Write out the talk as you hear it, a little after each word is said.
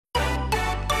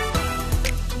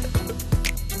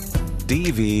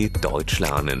DW Deutsch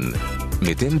lernen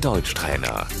mit dem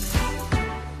Deutschtrainer.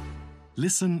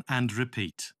 Listen and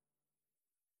repeat.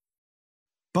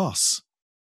 Boss,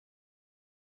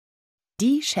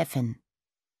 Die Chefin.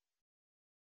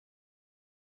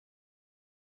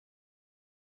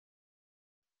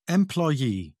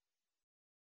 employee,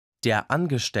 Der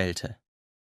Angestellte.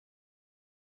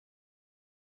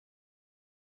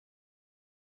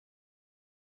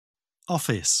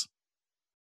 office,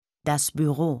 Das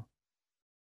Büro.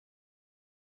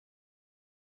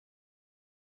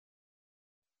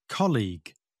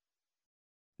 colleague,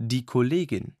 Die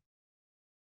Kollegin.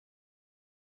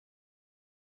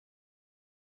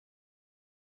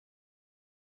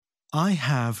 I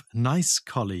have nice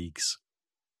colleagues.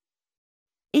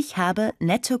 Ich habe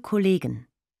nette Kollegen.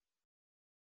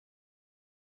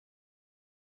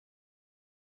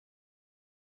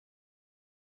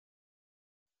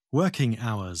 Working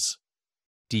hours,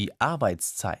 Die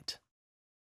Arbeitszeit.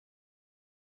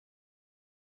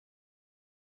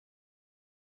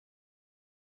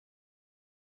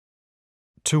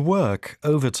 to work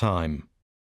overtime,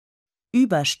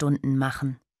 Überstunden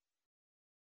machen.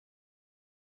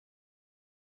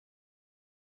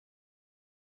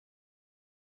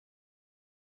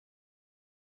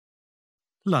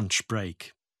 lunch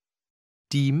break,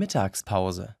 Die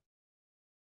Mittagspause.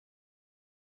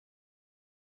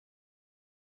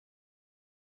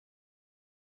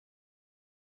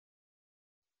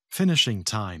 finishing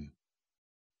time,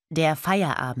 Der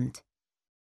Feierabend.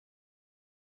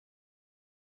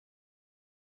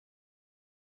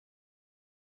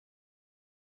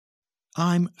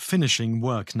 I'm finishing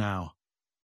work now.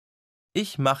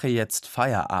 Ich mache jetzt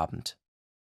Feierabend.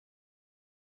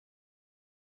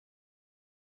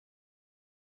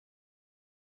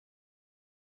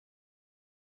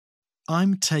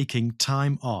 I'm taking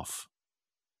time off.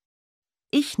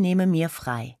 Ich nehme mir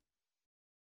frei.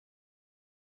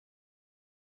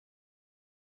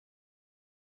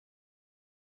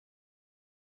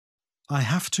 I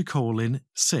have to call in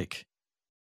sick.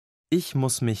 Ich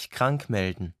muss mich krank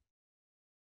melden.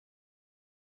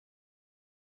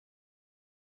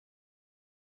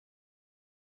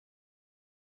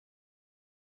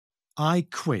 I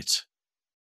quit.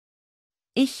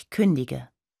 Ich kündige.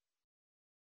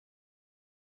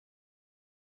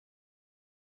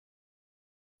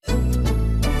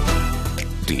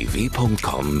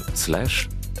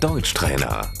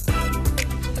 dw.com/Deutschtrainer